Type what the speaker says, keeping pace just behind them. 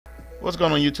What's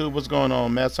going on YouTube? What's going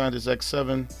on, Mad Scientist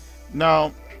X7?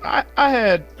 Now, I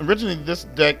had originally this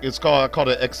deck is called I called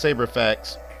it Xsaber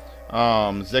Facts.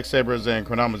 It's Xsabers and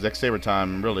Chronomoly, Xsaber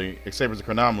time, really. Xsabers and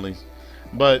Chronomolies.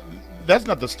 But that's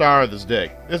not the star of this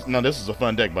deck. This is a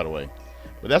fun deck, by the way.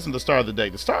 But that's not the star of the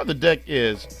deck. The star of the deck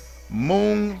is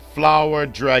Moonflower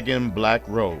Dragon Black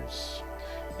Rose.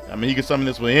 I mean, you can summon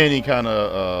this with any kind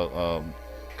of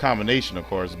combination, of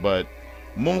course, but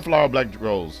Moonflower Black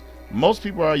Rose. Most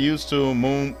people are used to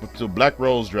Black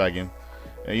Rose Dragon,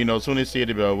 and you know, as soon as they see it,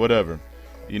 they be like, whatever,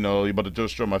 you know, you're about to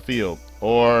destroy my field.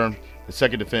 Or the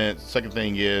second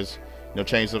thing is, you know,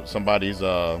 change somebody's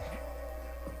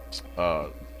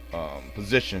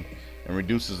position and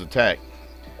reduces attack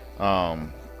to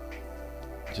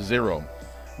 0.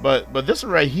 But this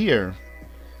right here,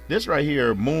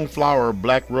 Moonflower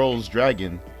Black Rose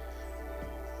Dragon.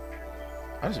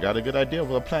 I just got a good idea of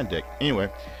a plant deck.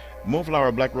 Anyway,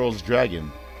 Moonflower Black Rose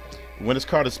Dragon. When this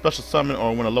card is special summon,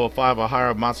 or when a level 5 or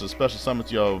higher monster is special summoned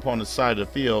to your opponent's side of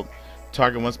the field,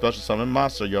 target one special summon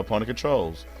monster your opponent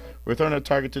controls. Return that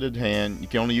target to the hand. You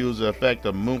can only use the effect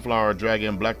of Moonflower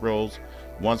Dragon Black Rose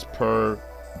once per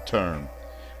turn.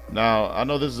 Now, I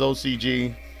know this is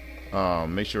OCG.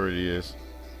 Make sure it is.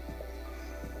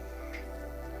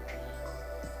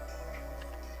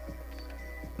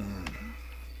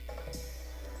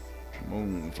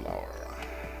 Moonflower.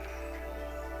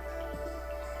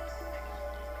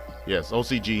 Yes,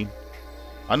 OCG.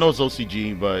 I know it's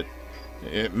OCG, but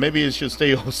maybe it should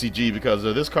stay OCG, because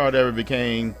if this card ever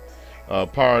became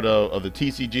part of the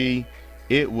TCG,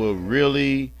 it will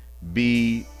really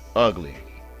be ugly.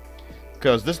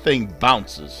 Because this thing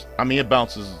bounces. I mean, it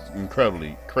bounces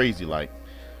incredibly crazy like.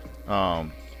 But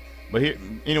here,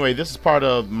 anyway, this is part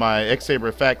of my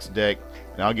Xsaber Facts deck,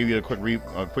 and I'll give you a quick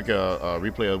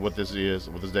replay of what this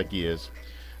deck is.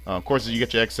 Of course, you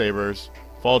get your Xsabers,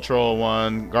 Fall Troll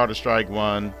 1, Garter Strike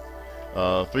 1,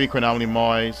 3 Chronomoly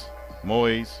Moys,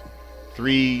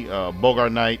 3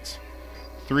 Bogart Knights,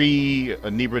 3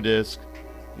 Nebra Disc,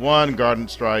 1 Garden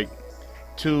Strike,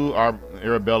 2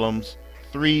 Arabellums,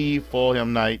 3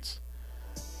 Fulham Knights,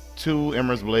 2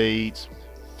 Emerald's Blades,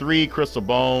 3 Crystal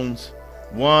Bones,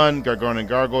 1 Gargonian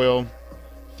Gargoyle,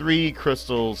 3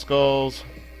 Crystal Skulls,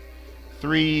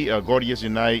 3 Gordius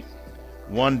Unite,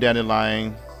 1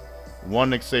 Dandelion,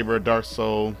 1 Xsaber Dark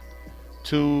Soul,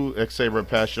 2 Xsaber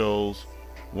Pashos,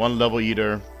 1 Level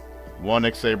Eater, 1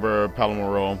 Xsaber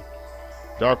Palomaro,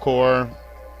 Dark Core,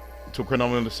 2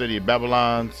 Chronomoly City of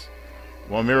Babylons,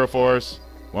 1 Mirror Force,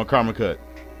 1 Karma Cut,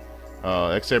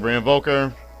 Xsaber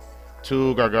Invoker,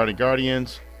 2 Gargani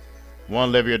Guardians,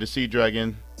 1 Levier the Sea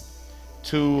Dragon,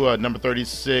 2 number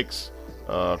 36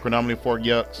 Chronomoly Fork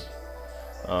Yucks,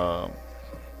 1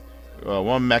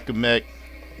 Makumek,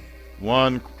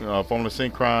 1 Formula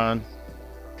Synchron,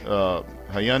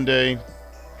 Hyundai,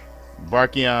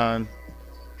 Barkion,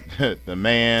 the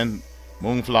Man,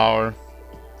 Moonflower,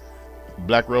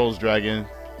 Black Rose Dragon,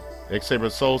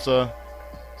 Xsaber Sosa,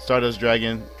 Stardust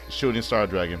Dragon, Shooting Star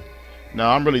Dragon.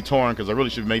 Now I'm really torn, because I really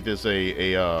should make this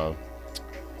a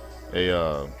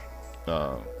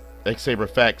Xsaber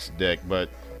Facts deck, but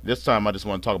this time I just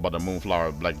want to talk about the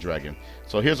Moonflower Black Dragon.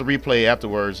 So here's a replay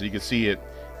afterwards, so you can see it,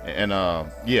 and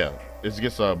yeah, it's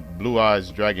just a Blue Eyes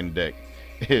Dragon deck.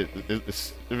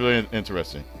 It's really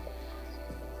interesting.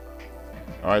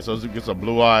 All right, so it's a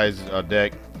Blue Eyes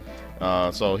deck.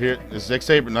 So here is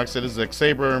Xsaber. Like I said, this is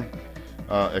Xsaber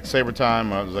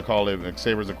time, as I call it,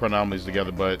 Xsabers and Chronomolies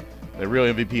together. But the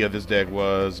real MVP of this deck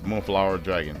was Moonflower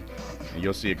Dragon, and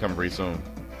you'll see it come very soon.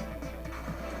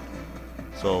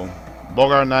 So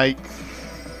Bogart Knight,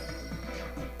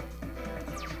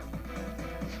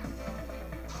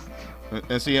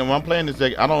 and see, when I'm playing this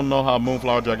deck, I don't know how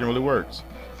Moonflower Dragon really works.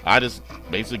 I just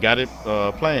basically got it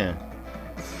playing,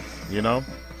 you know.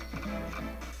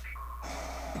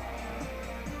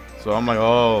 So I'm like,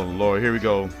 oh Lord, here we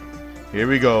go,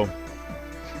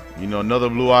 you know, another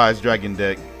Blue Eyes Dragon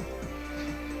deck.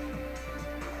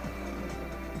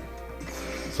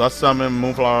 So I summoned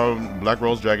Moonflower Black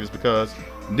Rose Dragons because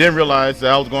I didn't realize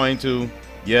that I was going to,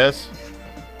 yes.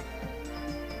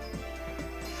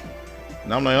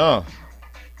 And I'm like, oh,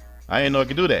 I didn't know I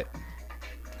could do that.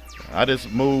 I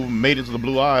just made it to the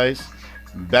Blue Eyes,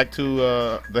 back to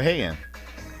the hand.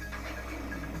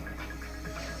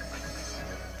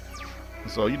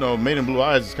 So, you know, Maiden Blue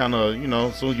Eyes is kind of, you know,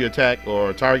 as soon as you attack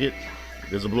or target,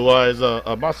 there's a Blue Eyes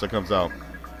monster comes out.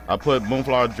 I put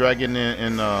Moonflower Dragon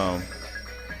in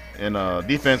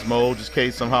defense mode, just in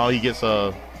case somehow he gets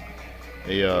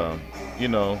you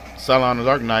know, Silent Honors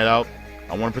Dark Knight out.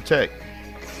 I want to protect,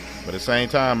 but at the same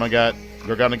time I got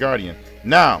Gargani Guardian.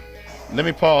 Now, let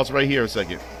me pause right here a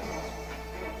second.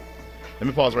 Let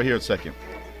me pause right here a second.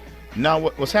 Now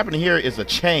what's happening here is a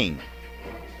chain,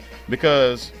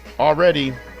 because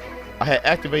already I had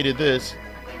activated this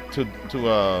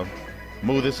to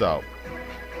move this out,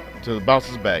 to bounce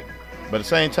this back. But at the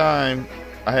same time,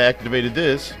 I had activated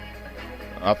this.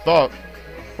 I thought,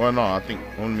 well, no, I think,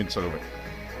 let me start over.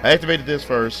 I activated this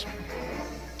first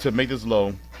to make this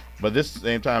low, but at the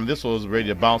same time, this was ready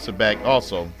to bounce it back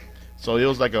also. So it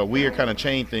was like a weird kind of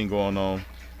chain thing going on.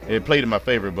 It played in my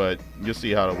favor, but you'll see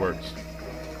how it works.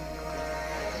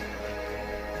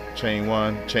 Chain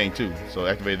 1, chain 2. So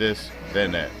activate this,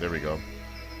 then that. There we go.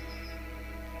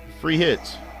 Free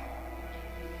hits.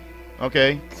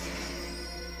 Okay.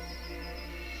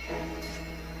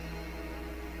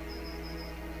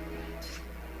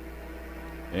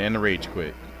 And the rage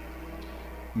quit.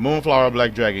 Moonflower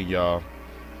Black Dragon, y'all.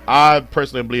 I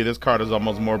personally believe this card is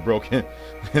almost more broken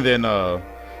than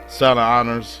Silent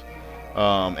Honors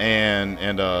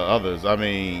and others. I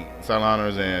mean, Silent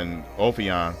Honors and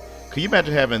Ophion. Could you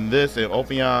imagine having this and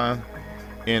Ophion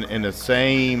in the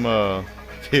same?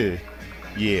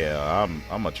 Yeah, I'm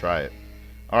gonna try it.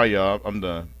 All right, y'all. I'm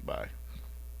done. Bye.